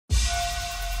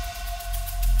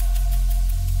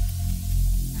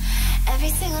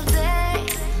single day,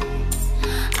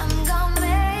 I'm gonna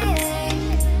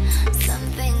make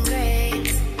something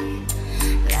great.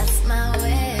 That's my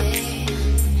way.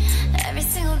 Every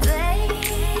single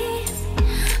day,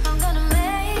 I'm gonna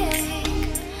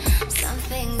make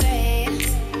something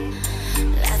great.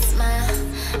 That's my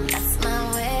way. That's my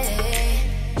way.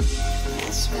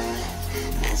 That's my way.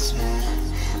 That's my way.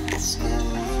 That's my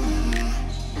way.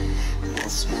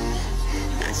 That's my way.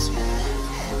 That's my way. That's my way.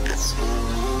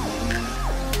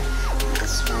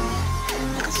 That's my way. That's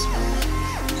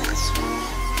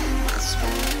my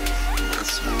way.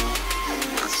 That's my way.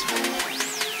 That's my way.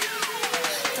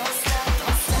 Don't stop,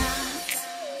 don't stop.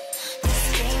 This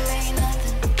game ain't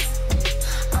nothing.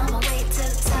 I'ma wait to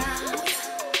the top.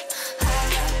 I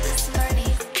love this money.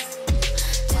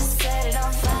 Just set it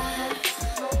on fire.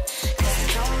 'Cause it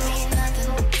don't mean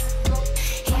nothing.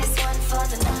 Here's one for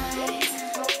the night.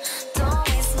 Don't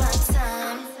waste my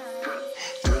time.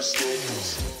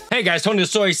 Hey guys, Tony the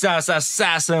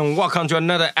Soysauceassassin. Welcome to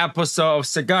another episode of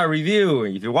Cigar Review.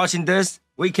 If you're watching this,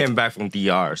 we came back from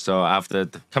DR. So after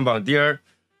come back from DR,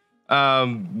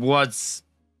 what's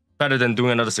better than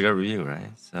doing another cigar review, right?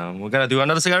 So we're gonna do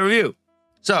another cigar review.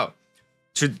 So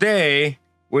today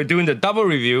we're doing the double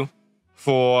review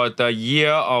for the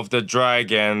Year of the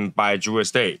Dragon by Drew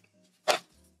Estate.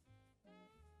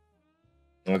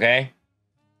 Okay.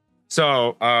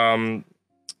 So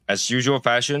as usual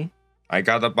fashion, I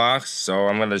got the box, so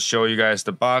I'm gonna show you guys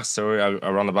the box. So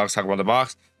around the box, talk about the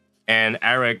box, and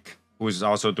Eric, who's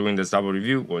also doing this double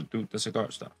review, will do the cigar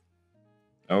stuff.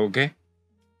 Okay.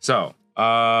 So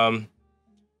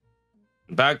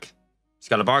back, it's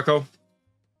got a barcode,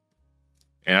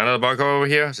 and another barcode over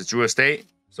here. It's Drew Estate.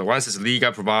 So one says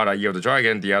Liga, Privada, Year of the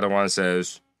Dragon. The other one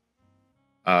says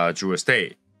Drew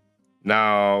Estate.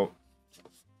 Now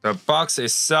the box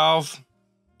itself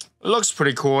looks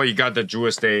pretty cool. You got the Drew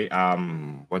Estate,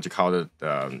 what do you call it?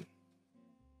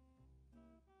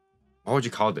 What would you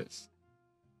call this?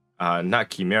 Not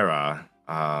Chimera.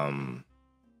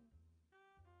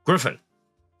 Griffin.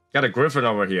 Got a Griffin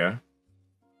over here.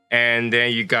 And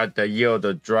then you got the Year of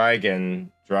the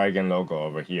Dragon logo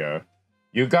over here.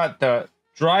 You got the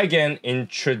dragon in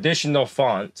traditional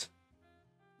font.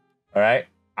 Alright?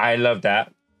 I love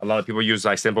that. A lot of people use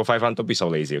like simplified font. Don't be so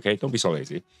lazy, okay? Don't be so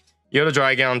lazy. You have the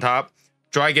dragon on top,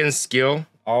 dragon skill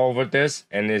all over this,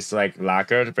 and it's like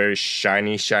lacquered, very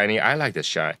shiny. I like the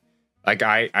shine. Like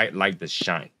I like the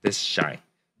shine. This shine,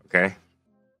 okay.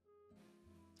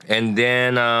 And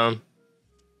then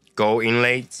gold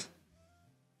inlays.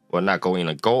 Well, not gold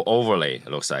inlay, gold overlay. It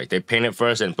looks like they paint it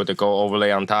first and put the gold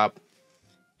overlay on top,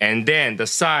 and then the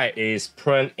side is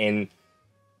print in,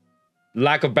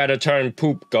 lack of better term,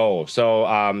 poop gold. So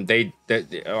I'm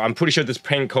pretty sure this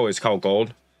paint coat is called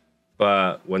gold.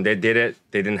 But when they did it,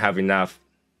 they didn't have enough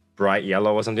bright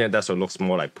yellow or something like that, so it looks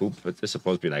more like poop. But it's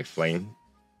supposed to be like flame.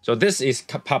 So this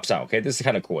pops out, okay? This is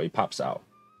kind of cool. It pops out.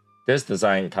 This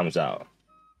design comes out.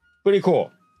 Pretty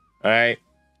cool. All right.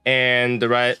 And the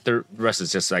rest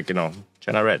is just like, you know,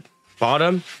 China red.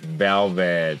 Bottom,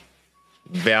 velvet.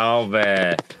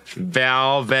 Velvet.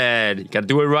 Velvet. You gotta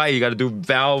do it right. You gotta do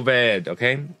velvet,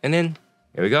 okay? And then,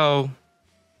 here we go.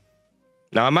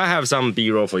 Now, I might have some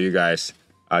B-roll for you guys.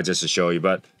 Just to show you,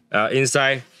 but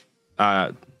inside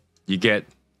you get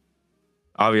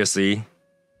obviously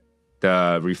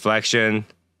the reflection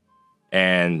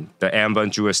and the emblem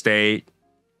Drew Estate,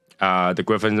 the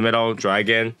Griffin in the middle,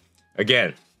 dragon.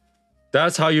 Again,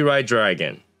 that's how you write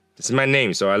dragon. This is my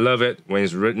name, so I love it when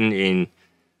it's written in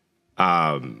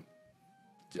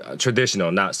traditional,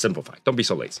 not simplified. Don't be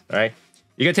so lazy, all right?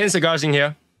 You get 10 cigars in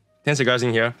here. 10 cigars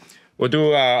in here. We'll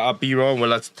do a B-roll. Well,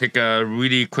 let's take a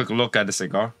really quick look at the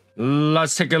cigar.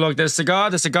 Let's take a look at the cigar.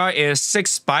 The cigar is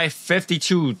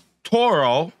 6x52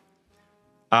 Toro.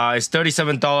 It's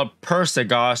 $37 per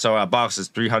cigar, so a box is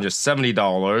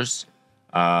 $370.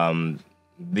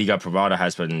 Liga Privada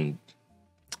has been,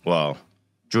 well,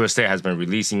 Drew Estate has been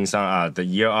releasing some the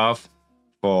year of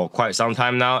for quite some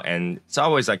time now, and it's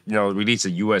always like, you know, release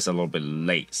the US a little bit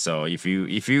late. So if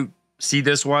you see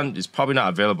this one, it's probably not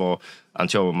available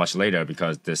until much later,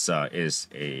 because this is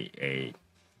a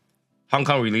Hong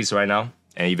Kong release right now,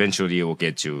 and eventually it will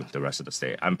get to the rest of the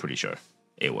state. I'm pretty sure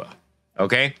it will.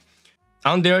 Okay,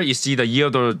 on there you see the Year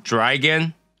of the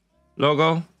Dragon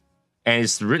logo, and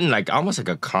it's written like almost like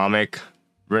a comic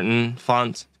written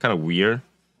font, kind of weird,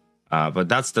 but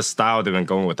that's the style they've been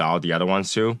going with all the other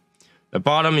ones too. The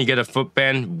bottom, you get a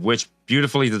footband, which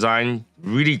beautifully designed,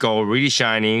 really gold, really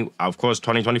shiny. Of course,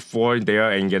 2024 there,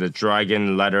 and you get a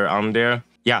dragon letter on there.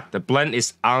 Yeah, the blend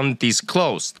is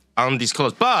undisclosed,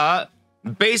 but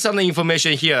based on the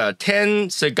information here, 10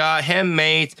 cigar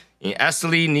handmade in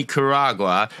Esteli,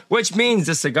 Nicaragua, which means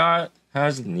the cigar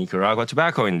has Nicaragua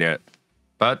tobacco in there.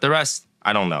 But the rest,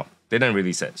 I don't know. They didn't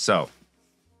release it. So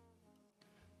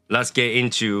let's get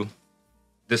into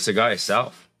the cigar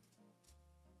itself.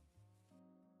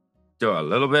 Do a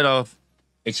little bit of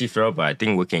itchy throat, but I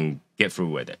think we can get through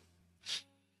with it.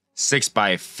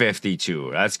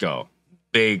 6x52. Let's go.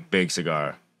 Big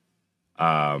cigar.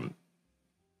 Yeah.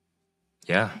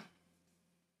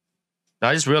 Now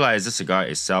I just realized the cigar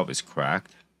itself is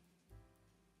cracked.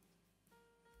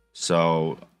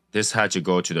 So this had to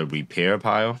go to the repair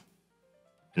pile.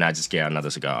 And I just get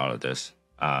another cigar out of this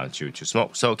to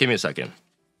smoke. So give me a second.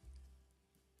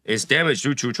 It's damaged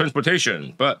due to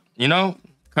transportation. But, you know,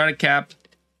 cracked cap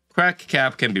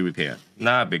can be repaired.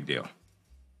 Not a big deal.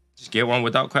 Just get one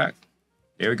without crack.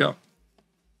 There we go.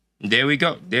 There we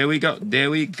go. There we go.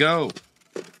 There we go.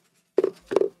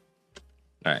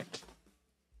 All right.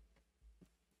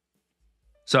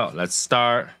 So let's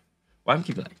start. Why am I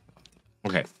keeping like?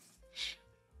 Okay.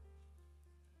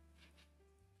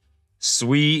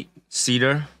 Sweet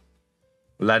cedar,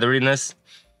 leatheriness.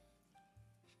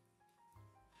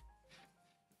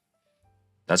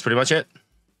 That's pretty much it.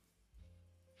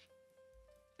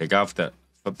 Take off the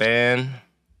footband.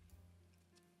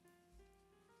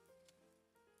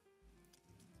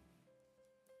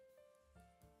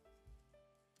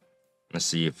 Let's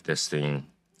see if this thing.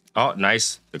 Oh,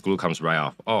 nice. The glue comes right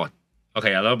off. Oh,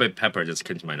 okay. A little bit pepper just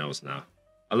came to my nose now.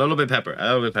 A little bit pepper. A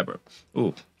little bit pepper.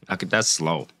 Ooh, that's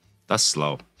slow. That's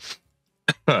slow.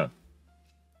 There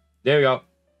we go.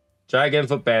 Dragon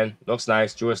footband. Looks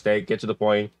nice. Jewel steak. Get to the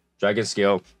point. Dragon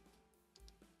skill.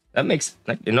 That makes,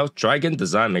 like, you know, Dragon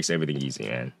design makes everything easy,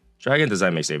 man. Dragon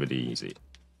design makes everything easy.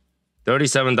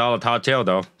 $37 top tail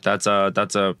though. That's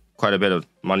quite a bit of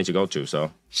money to go to. So,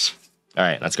 all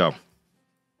right, let's go.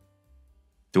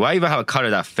 Do I even have a cutter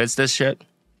that fits this shit?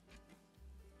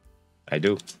 I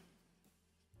do.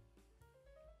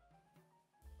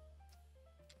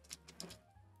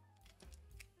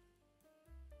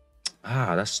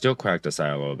 Ah, that still cracked the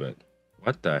side a little bit.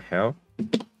 What the hell?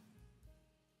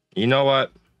 You know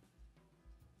what?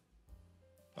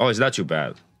 Oh, it's not too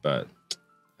bad, but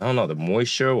I don't know, the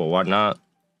moisture or whatnot,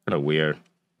 kind of weird.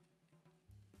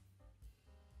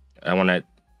 I want to.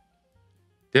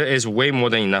 There is way more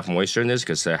than enough moisture in this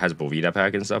because it has Privada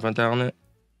pack and stuff like that on it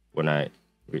when I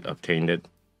obtained it.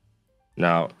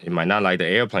 Now, it might not like the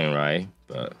airplane ride,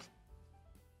 but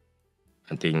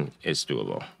I think it's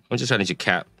doable. I'm just trying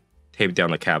to tape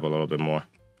down the cap a little bit more.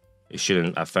 It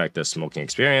shouldn't affect the smoking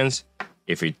experience.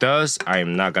 If it does, I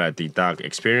am not gonna deduct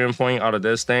experience point out of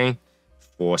this thing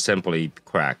for simply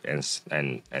crack and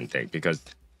thing, because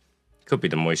it could be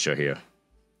the moisture here.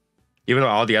 Even though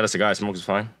all the other cigars I smoked is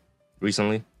fine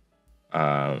recently,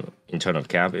 in terms of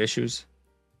cap issues,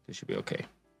 this should be okay.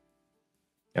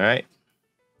 All right.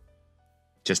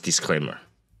 Just disclaimer: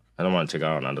 I don't want to take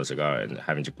out another cigar and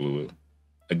having to glue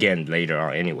again later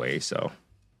on anyway. So,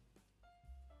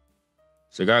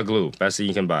 cigar glue, best thing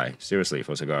you can buy, seriously,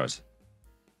 for cigars.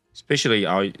 Especially,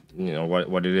 you know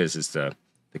what it is the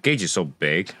gauge is so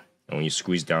big, and when you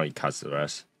squeeze down, it cuts the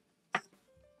rest.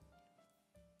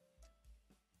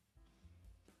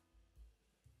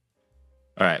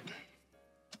 All right.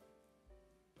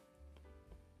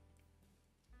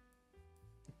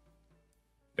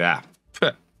 Yeah.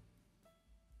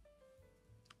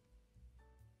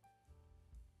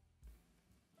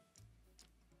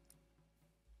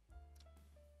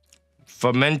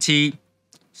 Fermenty,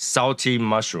 salty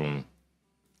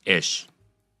mushroom-ish.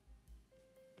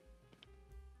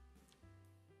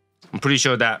 I'm pretty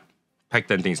sure that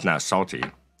pectin thing is not salty.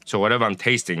 So whatever I'm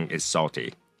tasting is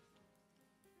salty.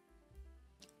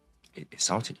 It's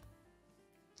salty.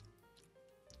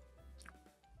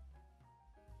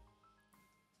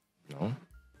 No.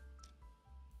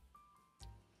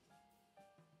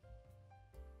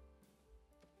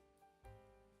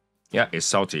 Yeah, it's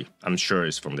salty. I'm sure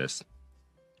it's from this.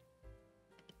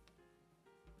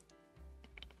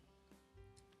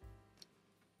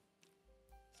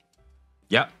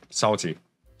 Yeah, salty.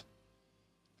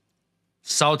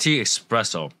 Salty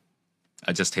espresso.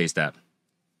 I just taste that.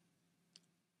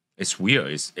 It's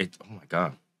weird. Oh my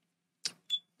god.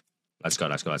 Let's go.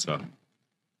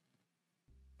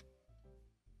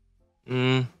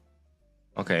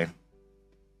 Okay.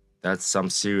 That's some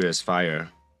serious fire.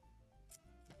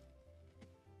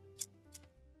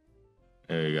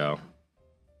 There you go.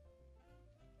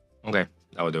 Okay,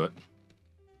 that will do it.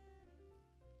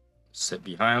 Sit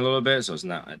behind a little bit so it's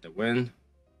not at the wind.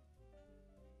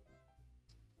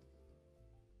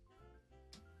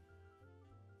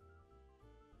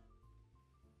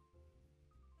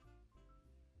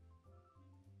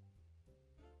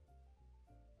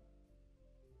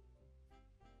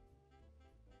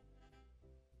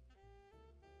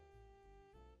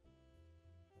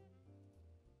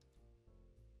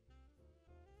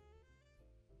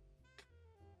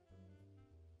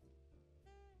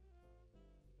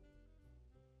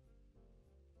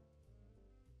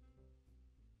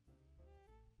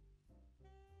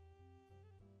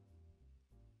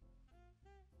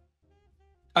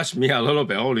 Touched me a little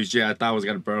bit. Holy shit, I thought it was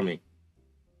gonna burn me.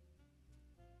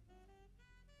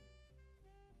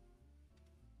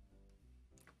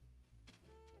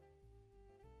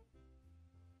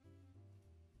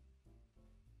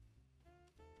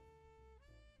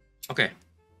 Okay.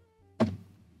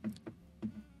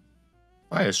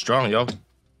 Fire is strong, yo.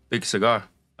 Big cigar.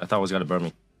 I thought it was gonna burn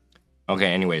me.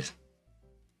 Okay, anyways.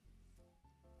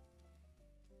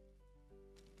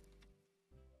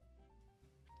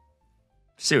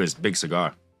 Serious big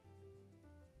cigar.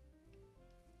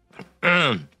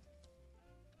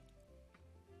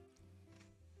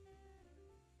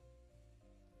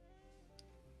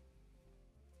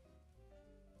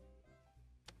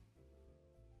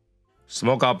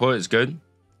 Smoke output is good.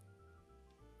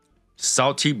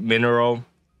 Salty mineral.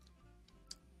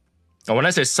 And when I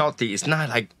say salty, it's not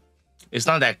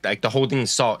that like the whole thing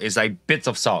is salt. It's like bits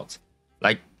of salt,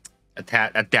 like a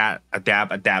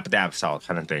dab salt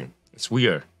kind of thing. It's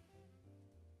weird.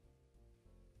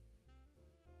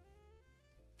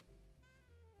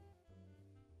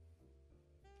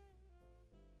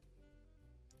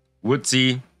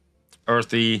 Woodsy,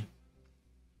 earthy,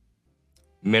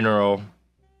 mineral.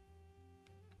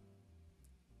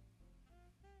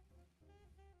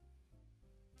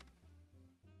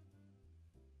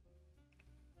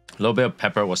 A little bit of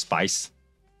pepper with spice.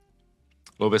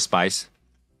 A little bit of spice.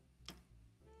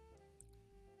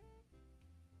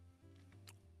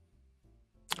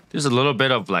 There's a little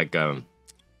bit of like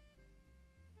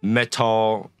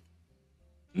metal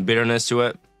bitterness to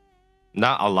it.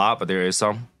 Not a lot, but there is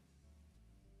some.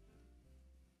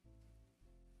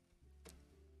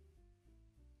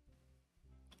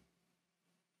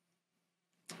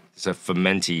 There's a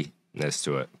fermentiness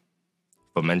to it.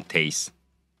 Fermentase.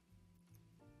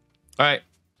 All right,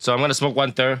 so I'm gonna smoke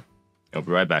 1/3. I'll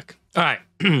be right back. All right,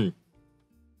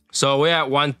 so we're at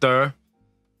 1/3.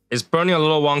 It's burning a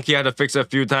little wonky. I had to fix it a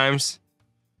few times.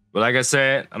 But like I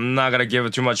said, I'm not gonna give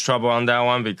it too much trouble on that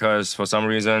one because for some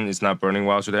reason it's not burning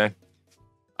well today.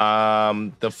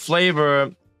 The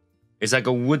flavor is like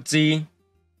a woodsy,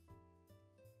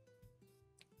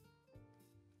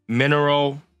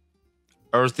 mineral,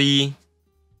 earthy,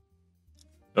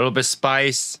 a little bit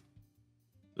spice,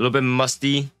 a little bit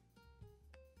musty.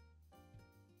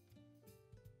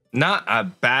 Not a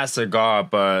bad cigar,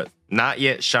 but not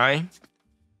yet shine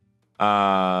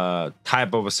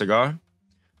type of a cigar.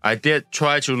 I did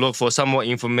try to look for some more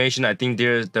information. I think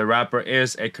the wrapper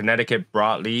is a Connecticut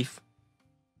broadleaf,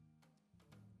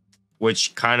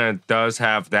 which kind of does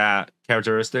have that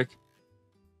characteristic.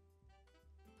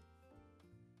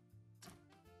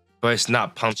 But it's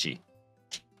not punchy.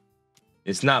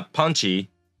 It's not punchy.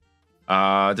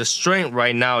 The strength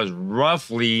right now is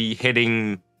roughly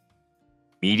hitting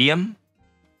medium.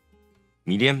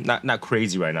 Medium? Not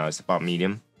crazy right now. It's about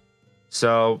medium.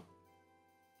 So,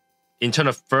 in terms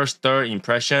of first, third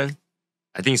impression,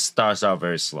 I think it starts out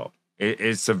very slow.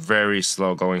 It's a very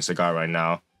slow going cigar right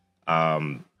now.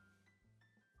 I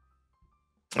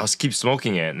was keep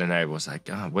smoking it, and then I was like,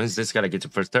 when's this gotta get to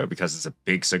first third? Because it's a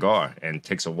big cigar and it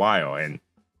takes a while. And,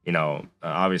 you know,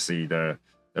 obviously the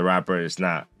wrapper is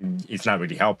not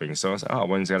really helping. So I was like,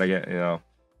 when's it gotta get,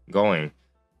 going?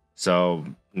 So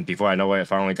before I know it, I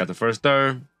finally got the first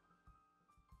third.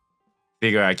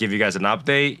 Figure I'd give you guys an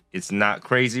update. It's not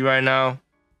crazy right now.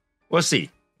 We'll see.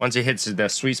 Once it hits the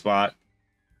sweet spot,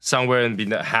 somewhere in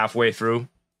the halfway through,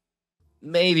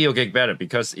 maybe it'll get better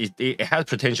because it has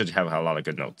potential to have a lot of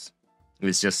good notes.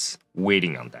 It's just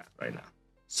waiting on that right now.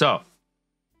 So,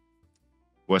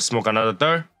 we'll smoke another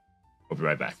third. We'll be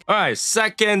right back. All right,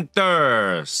 second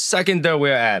third. Second third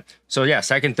we're at. So yeah,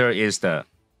 second third is the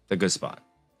good spot.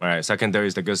 All right, second third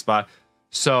is the good spot.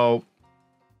 So,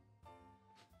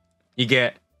 you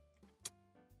get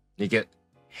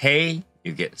hay,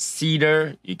 you get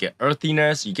cedar, you get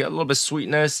earthiness, you get a little bit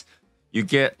sweetness, you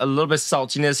get a little bit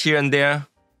saltiness here and there.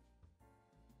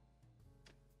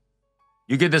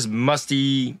 You get this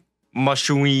musty,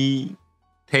 mushroomy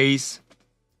taste.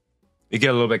 You get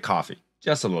a little bit coffee,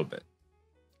 just a little bit.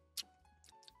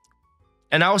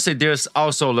 And I would say there's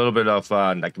also a little bit of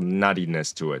like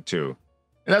nuttiness to it too.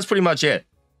 And that's pretty much it.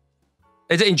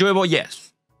 Is it enjoyable? Yes.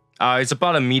 It's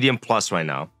about a medium plus right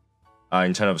now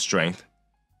in terms of strength.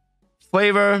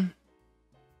 Flavor.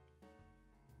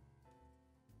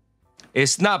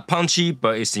 It's not punchy,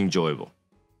 but it's enjoyable.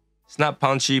 It's not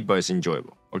punchy, but it's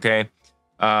enjoyable. Okay.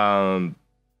 But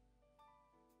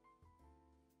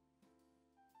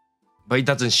it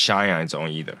doesn't shine on its own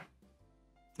either.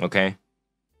 Okay.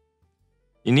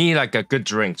 You need like a good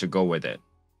drink to go with it.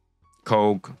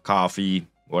 Coke, coffee,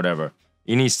 whatever.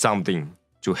 You need something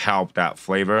to help that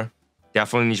flavor.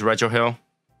 Definitely needs Retro Hill.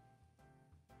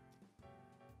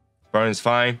 Burns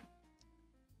fine.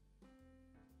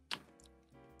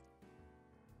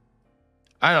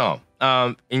 I don't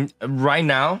know. Right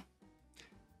now,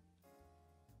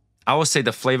 I would say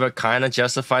the flavor kind of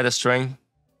justify the strength,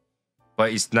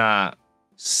 but it's not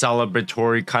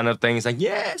celebratory kind of thing. It's like,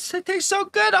 yes, it tastes so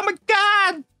good. Oh my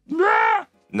god!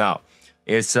 No,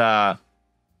 it's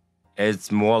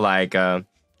more like no,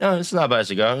 it's not a bad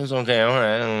cigar. It's okay. All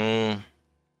right.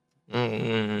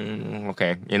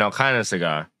 Okay, you know, kind of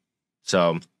cigar.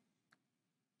 So,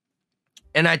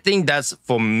 and I think that's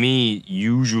for me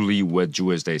usually with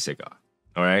Jewish Day cigar.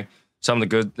 All right, some of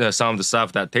the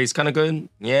stuff that tastes kind of good,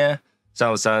 yeah. Some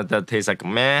of the stuff that tastes like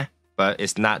meh, but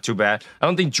it's not too bad. I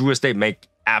don't think Jewish Day make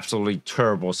absolutely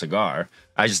terrible cigar.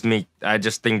 I just think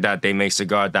that they make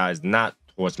cigar that is not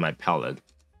towards my palate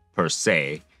per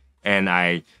se, and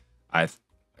I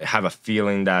have a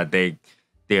feeling that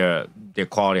their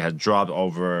quality has dropped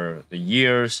over the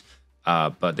years,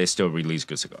 but they still release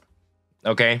good cigar.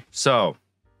 Okay, so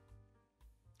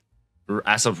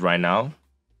as of right now,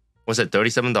 was it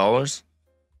 $37?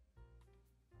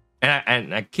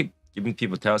 And I keep giving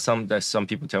people some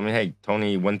people tell me, hey,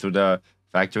 Tony went through the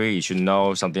factory, you should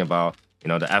know something about, you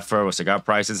know, the effort with cigar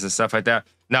prices and stuff like that.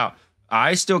 Now,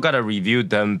 I still gotta review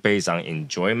them based on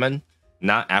enjoyment,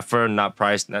 not effort, not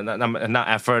price, not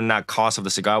effort, not cost of the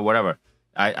cigar, whatever.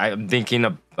 I'm thinking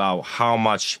about how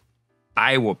much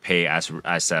I will pay as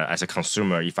a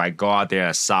consumer if I go out there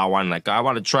and saw one, like I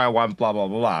want to try one, blah blah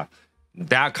blah blah.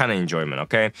 That kind of enjoyment,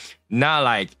 okay? Not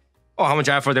like, oh, how much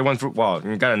effort they went through. Well,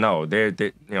 you gotta know, they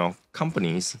you know,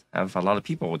 companies have a lot of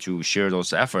people to share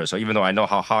those efforts. So even though I know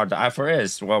how hard the effort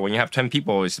is, well, when you have 10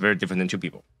 people, it's very different than 2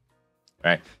 people,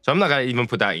 right? So I'm not gonna even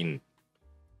put that in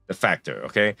the factor,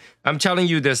 okay? I'm telling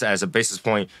you this as a basis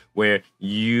point where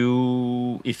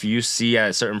if you see at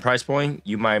a certain price point,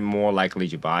 you might more likely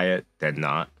to buy it than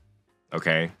not,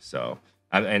 okay? So,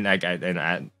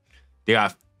 there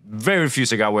are very few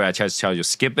cigars where I try to tell you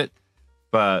skip it,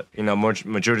 but you know,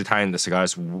 majority of the time the cigar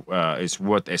is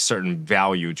worth a certain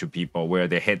value to people where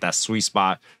they hit that sweet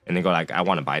spot and they go like, I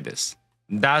want to buy this.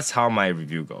 That's how my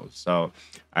review goes. So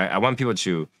I want people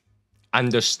to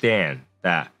understand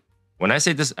that when I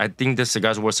say this, I think this cigar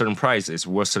is worth a certain price. It's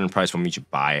worth a certain price for me to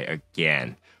buy it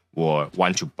again or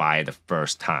want to buy it the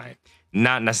first time.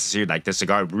 Not necessarily like the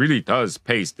cigar really does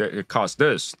pay. It costs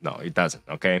this. No, it doesn't.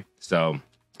 Okay, so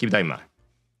keep that in mind.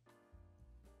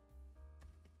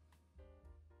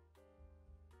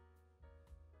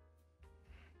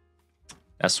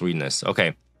 That's sweetness.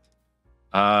 Okay.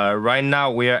 Right now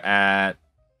we're at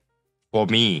for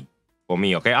me.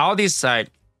 Okay, all these like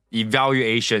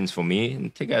evaluations for me,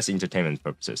 and take it as entertainment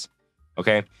purposes.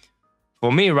 Okay, for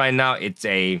me right now it's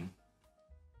a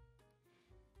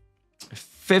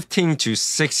 $15 to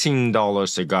 $16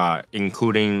 cigar,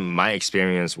 including my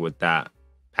experience with that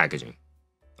packaging.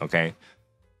 Okay,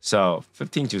 so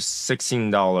 $15 to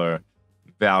 $16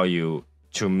 value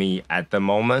to me at the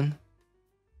moment.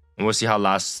 And we'll see how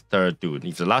last third do.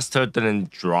 If the last third didn't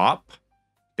drop,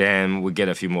 then we get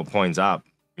a few more points up,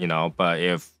 you know. But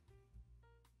if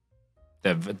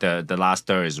the last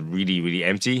third is really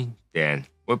empty, then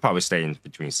we'll probably stay in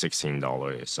between $16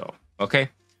 or so. Okay,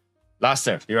 last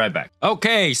third, be right back.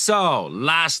 Okay, so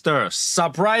last third.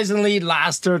 Surprisingly,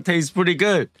 last third tastes pretty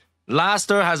good. Last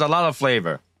third has a lot of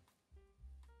flavor.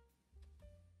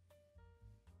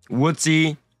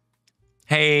 Woodsy,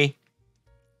 hay,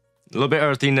 a little bit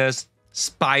earthiness,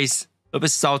 spice, a little bit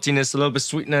saltiness, a little bit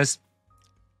sweetness,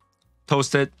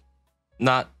 toasted,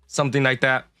 not something like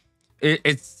that.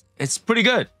 It's pretty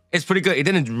good. It's pretty good. It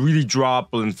didn't really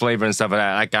drop in flavor and stuff like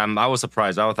that. Like I was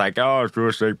surprised. I was like, oh, it's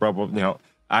real steak, probably. You know,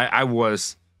 I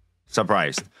was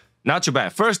surprised. Not too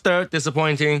bad. First third,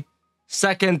 disappointing.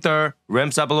 Second third,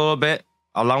 ramps up a little bit,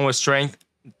 along with strength.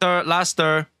 Last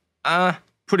third,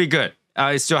 pretty good.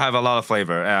 I still have a lot of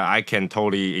flavor. I can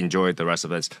totally enjoy the rest of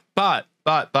this. But,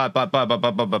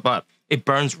 it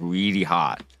burns really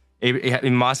hot.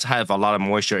 It must have a lot of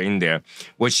moisture in there,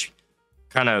 which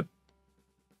kind of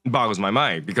boggles my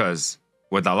mind because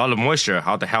with a lot of moisture,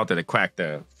 how the hell did it crack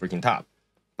the freaking top?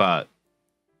 But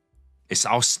it's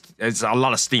a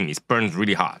lot of steam. It burns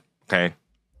really hot. Okay,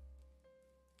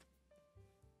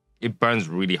 it burns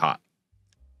really hot,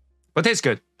 but tastes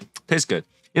good. Tastes good.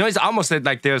 You know, it's almost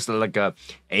like there's like a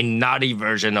nutty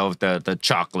version of the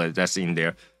chocolate that's in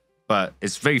there, but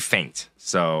it's very faint.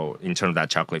 So in terms of that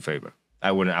chocolate flavor,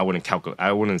 I wouldn't calculate.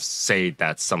 I wouldn't say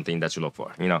that's something that you look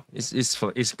for. You know, it's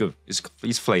good. It's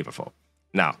flavorful.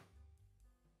 Now,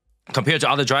 compared to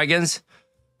other dragons,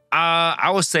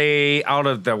 I would say out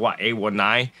of the 8 or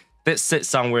 9, that sits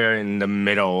somewhere in the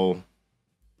middle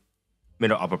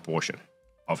upper portion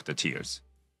of the tiers.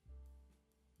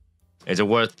 Is it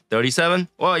worth 37?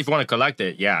 Well, if you want to collect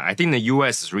it, yeah. I think the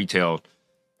US retail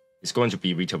is going to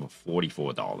be retail for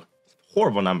 $44.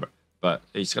 Horrible number, but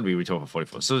it's gonna be retail for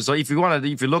 44. So if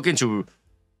you look into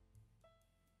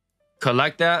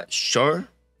collect that, sure.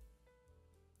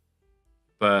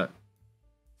 But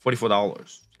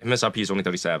 $44. MSRP is only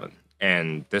 37.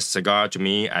 And this cigar to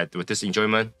me, with this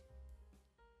enjoyment,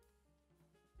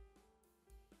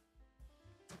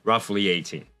 roughly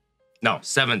 18. No,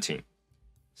 17.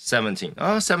 17.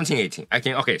 Oh, 17, 18.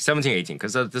 Okay, 17, 18,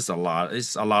 because this is a lot.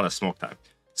 It's a lot of smoke time.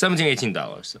 $17,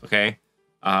 $18. Okay.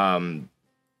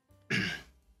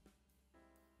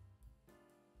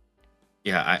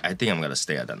 Yeah, I think I'm gonna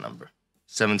stay at that number.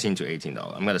 $17 to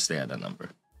 $18. I'm gonna stay at that number.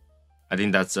 I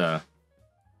think that's the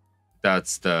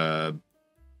that's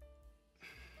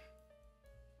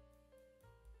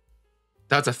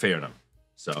a fair number.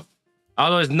 So,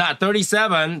 although it's not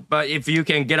 37, but if you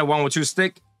can get a 1 or 2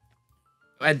 stick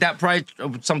at that price,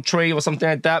 some trade or something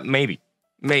like that, maybe,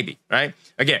 right?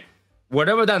 Again,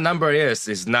 whatever that number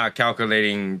is not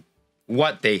calculating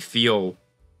what they feel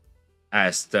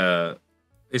as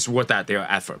it's worth that their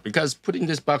effort, because putting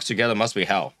this box together must be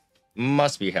hell,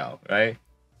 right?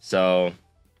 So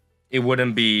it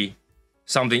wouldn't be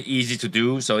something easy to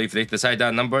do. So if they decide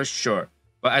that number, sure.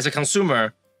 But as a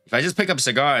consumer, if I just pick up a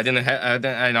cigar, I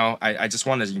just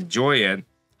want to enjoy it.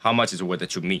 How much is it worth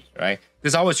it to me, right?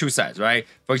 There's always two sides, right?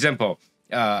 For example,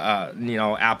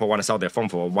 Apple want to sell their phone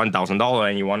for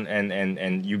 $1,000,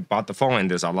 and you bought the phone, and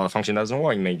there's a lot of function that doesn't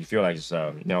work. It made you feel like it's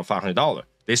 $500.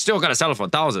 They still gotta sell it for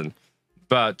 $1,000,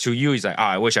 but to you, it's like,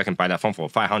 I wish I can buy that phone for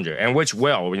 $500, and which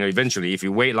will, eventually, if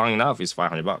you wait long enough, it's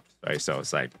 $500, right? So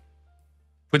it's like,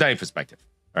 put that in perspective,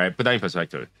 right? Put that in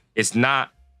perspective. It's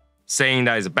not saying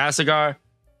that it's a bad cigar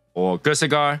or good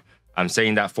cigar. I'm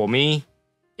saying that for me,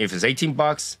 if it's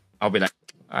 $18, I'll be like,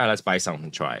 all right, let's buy something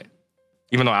and try it.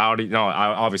 Even though I already know,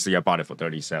 obviously I bought it for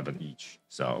 37 each.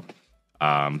 So,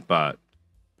 but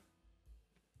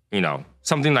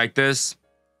something like this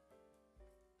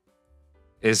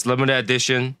is limited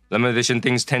edition. Limited edition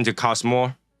things tend to cost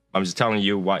more. I'm just telling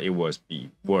you what it would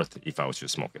be worth if I was to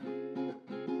smoke it.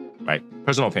 Right?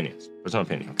 Personal opinion,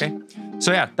 okay?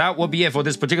 So yeah, that will be it for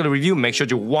this particular review. Make sure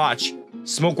to watch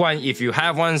Smoke One if you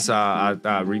have one,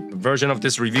 version of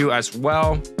this review as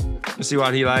well. Let's see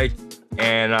what he liked.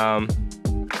 And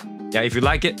yeah, if you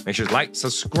like it, make sure to like,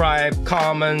 subscribe,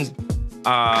 comment,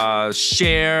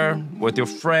 share with your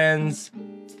friends,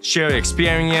 share your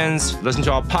experience, listen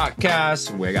to our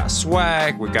podcast. We got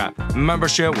swag, we got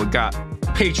membership, we got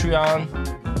Patreon.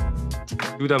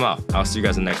 Do them up. I'll see you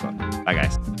guys in the next one. Bye,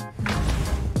 guys.